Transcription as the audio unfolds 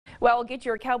Well, get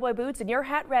your cowboy boots and your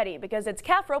hat ready because it's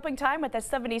calf roping time at the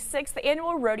 76th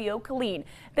Annual Rodeo Killeen,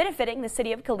 benefiting the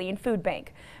City of Killeen Food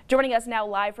Bank. Joining us now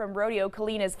live from Rodeo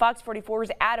Killeen is Fox 44's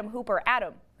Adam Hooper.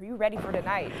 Adam, are you ready for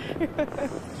tonight?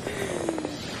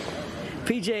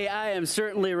 PJ, I am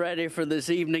certainly ready for this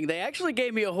evening. They actually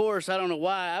gave me a horse. I don't know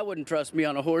why. I wouldn't trust me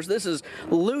on a horse. This is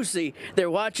Lucy. They're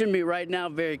watching me right now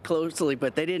very closely,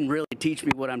 but they didn't really teach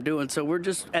me what I'm doing, so we're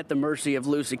just at the mercy of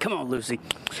Lucy. Come on, Lucy.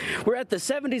 We're at the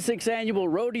 76th Annual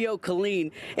Rodeo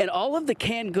Killeen, and all of the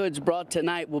canned goods brought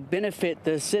tonight will benefit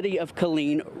the City of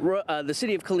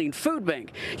Killeen, Food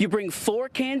Bank. You bring 4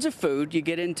 cans of food, you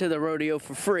get into the rodeo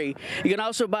for free. You can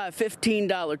also buy a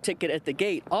 $15 ticket at the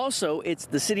gate. Also, it's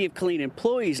the City of Killeen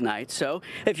Employees Night, so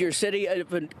if you're a City of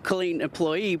Killeen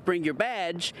employee, bring your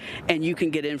badge and you can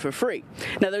get in for free.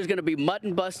 Now there's going to be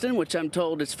mutton busting, which I'm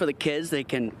told is for the kids. They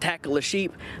can tackle a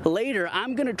sheep. Later,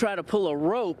 I'm going to try to pull a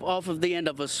rope off of the end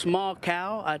of a small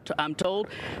cow, I'm told,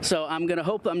 so I'm going to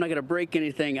hope I'm not going to break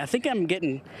anything. I think I'm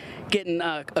getting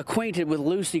acquainted with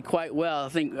Lucy quite well. I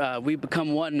think we've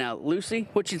become one now. Lucy,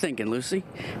 what you thinking, Lucy?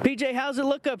 PJ, how's it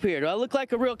look up here? Do I look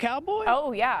like a real cowboy?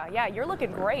 Oh, yeah, you're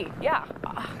looking great. Yeah,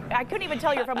 I couldn't even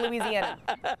tell you're from Louisiana.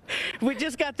 We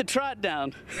just got the trot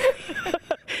down.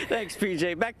 Thanks,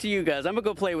 PJ. Back to you guys. I'm going to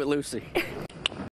go play with Lucy.